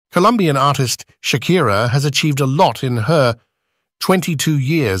Colombian artist Shakira has achieved a lot in her 22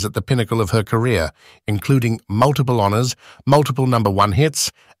 years at the pinnacle of her career, including multiple honors, multiple #1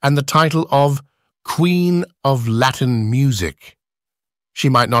 hits, and the title of Queen of Latin Music. She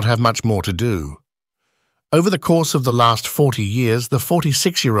might not have much more to do. Over the course of the last 40 years, the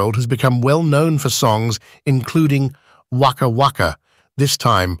 46-year-old has become well known for songs including Waka Waka, this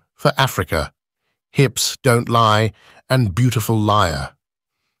time for Africa, Hips Don't Lie, and Beautiful Liar.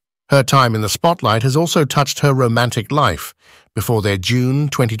 Her time in the spotlight has also touched her romantic life. Before their June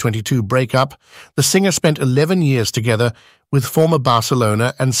 2022 breakup, the singer spent 11 years together with former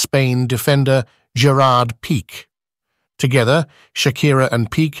Barcelona and Spain defender Gerard Pique. Together, Shakira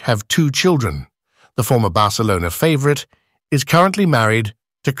and Pique have 2 children. The former Barcelona favorite is currently married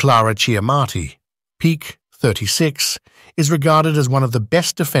to Clara Chiamati. Pique, 36, is regarded as one of the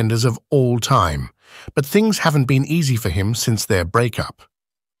best defenders of all time, but things haven't been easy for him since their breakup.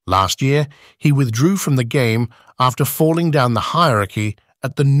 Last year, he withdrew from the game after falling down the hierarchy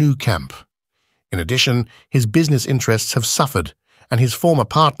at the Nou Camp. In addition, his business interests have suffered, and his former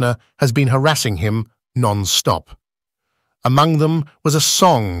partner has been harassing him non-stop. Among them was a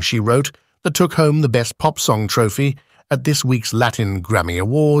song she wrote that took home the Best Pop Song trophy at this week's Latin Grammy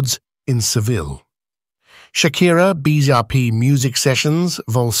Awards in Seville. Shakira Bzrp Music Sessions,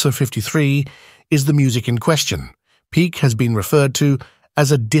 Vol. 53, is the music in question. Pique has been referred to as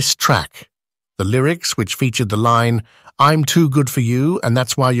a diss track. The lyrics, which featured the line, "I'm too good for you, and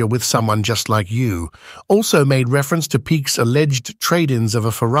that's why you're with someone just like you," also made reference to Pique's alleged trade-ins of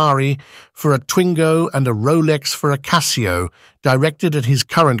a Ferrari for a Twingo and a Rolex for a Casio, directed at his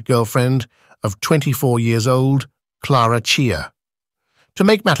current girlfriend of 24 years old, Clara Chia. To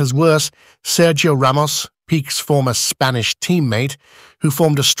make matters worse, Sergio Ramos, Pique's former Spanish teammate, who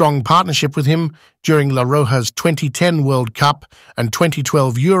formed a strong partnership with him during La Roja's 2010 World Cup and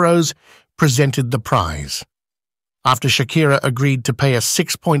 2012 Euros, presented the prize. After Shakira agreed to pay a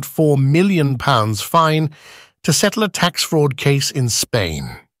 £6.4 million fine to settle a tax fraud case in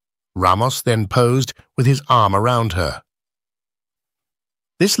Spain, Ramos then posed with his arm around her.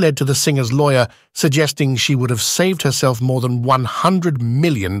 This led to the singer's lawyer suggesting she would have saved herself more than £100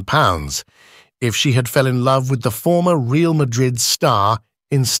 million if she had fell in love with the former Real Madrid star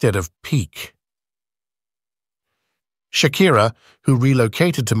instead of Pique. Shakira, who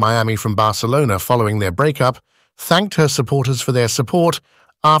relocated to Miami from Barcelona following their breakup, thanked her supporters for their support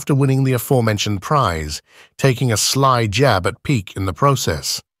after winning the aforementioned prize, taking a sly jab at Pique in the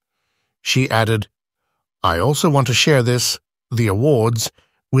process. She added, "I also want to share this, the awards,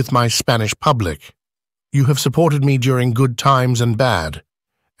 with my Spanish public. You have supported me during good times and bad,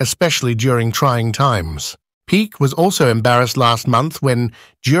 especially during trying times." Pique was also embarrassed last month when,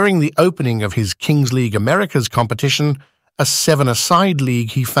 during the opening of his Kings League Americas competition, a 7-a-side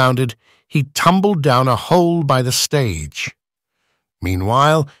league he founded, he tumbled down a hole by the stage.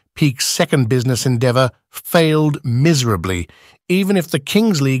 Meanwhile, Pique's second business endeavor failed miserably, even if the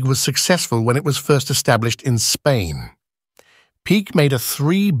Kings League was successful when it was first established in Spain. Pique made a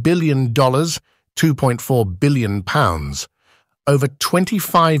 $3 billion, £2.4 billion, over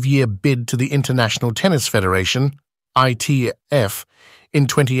 25-year bid to the International Tennis Federation, ITF, in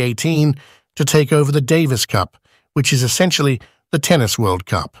 2018 to take over the Davis Cup, which is essentially the Tennis World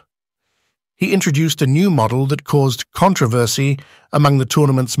Cup. He introduced a new model that caused controversy among the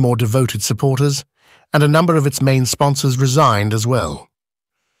tournament's more devoted supporters, and a number of its main sponsors resigned as well.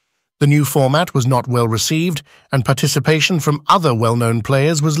 The new format was not well received, and participation from other well-known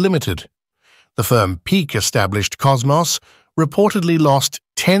players was limited. The firm Pique established Cosmos reportedly lost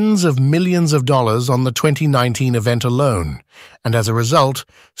tens of millions of dollars on the 2019 event alone, and as a result,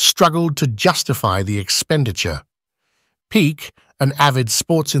 struggled to justify the expenditure. Pique, an avid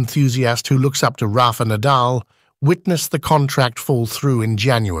sports enthusiast who looks up to Rafa Nadal, witnessed the contract fall through in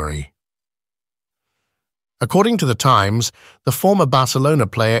January. According to The Times, the former Barcelona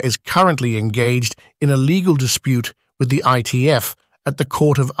player is currently engaged in a legal dispute with the ITF at the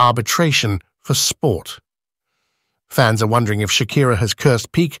Court of Arbitration for Sport. Fans are wondering if Shakira has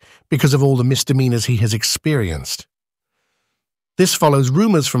cursed Pique because of all the misdemeanors he has experienced. This follows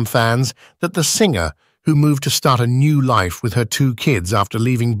rumors from fans that the singer, who moved to start a new life with her 2 kids after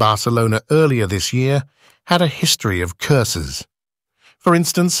leaving Barcelona earlier this year, had a history of curses. For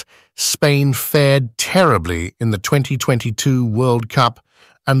instance, Spain fared terribly in the 2022 World Cup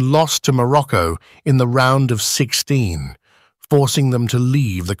and lost to Morocco in the round of 16, forcing them to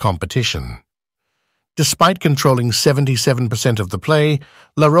leave the competition. Despite controlling 77% of the play,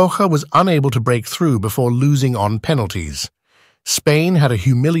 La Roja was unable to break through before losing on penalties. Spain had a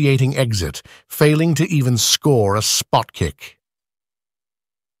humiliating exit, failing to even score a spot kick.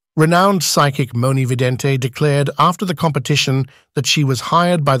 Renowned psychic Moni Vidente declared after the competition that she was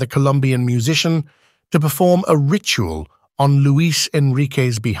hired by the Colombian musician to perform a ritual on Luis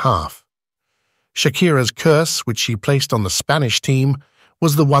Enrique's behalf. Shakira's curse, which she placed on the Spanish team,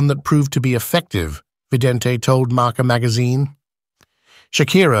 was the one that proved to be effective, Vidente told Marca magazine.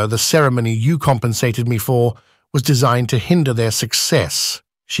 Shakira, the ceremony you compensated me for, was designed to hinder their success,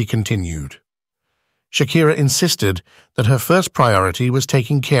 she continued. Shakira insisted that her first priority was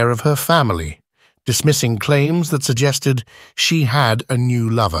taking care of her family, dismissing claims that suggested she had a new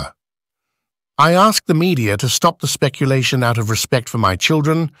lover. I ask the media to stop the speculation out of respect for my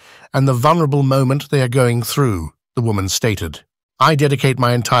children and the vulnerable moment they are going through, the woman stated. I dedicate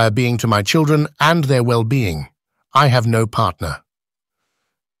my entire being to my children and their well-being. I have no partner.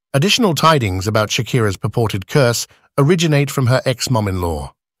 Additional tidings about Shakira's purported curse originate from her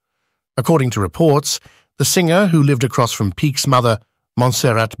ex-mom-in-law. According to reports, the singer, who lived across from Pique's mother,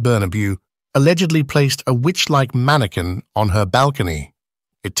 Montserrat Bernabeu, allegedly placed a witch-like mannequin on her balcony.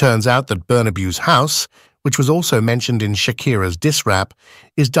 It turns out that Bernabeu's house, which was also mentioned in Shakira's diss rap,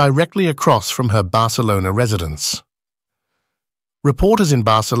 is directly across from her Barcelona residence. Reporters in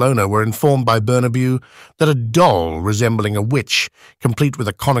Barcelona were informed by Bernabeu that a doll resembling a witch, complete with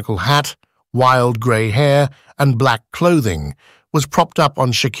a conical hat, wild grey hair, and black clothing, was propped up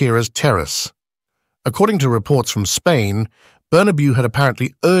on Shakira's terrace. According to reports from Spain, Bernabeu had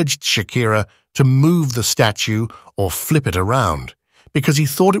apparently urged Shakira to move the statue or flip it around, because he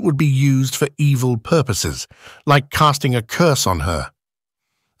thought it would be used for evil purposes, like casting a curse on her.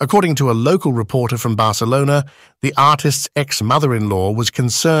 According to a local reporter from Barcelona, the artist's ex-mother-in-law was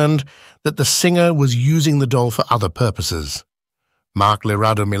concerned that the singer was using the doll for other purposes. Marc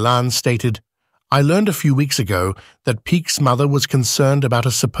Lerado Milan stated, I learned a few weeks ago that Pique's mother was concerned about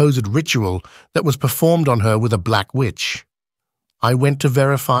a supposed ritual that was performed on her with a black witch. I went to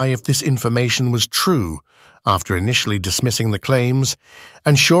verify if this information was true after initially dismissing the claims,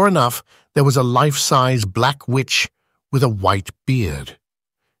 and sure enough, there was a life-size black witch with a white beard.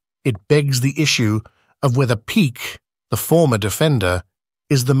 It begs the issue of whether Pique, the former defender,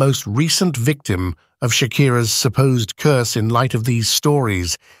 is the most recent victim of Shakira's supposed curse in light of these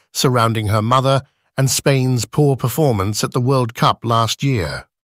stories surrounding her mother and Spain's poor performance at the World Cup last year.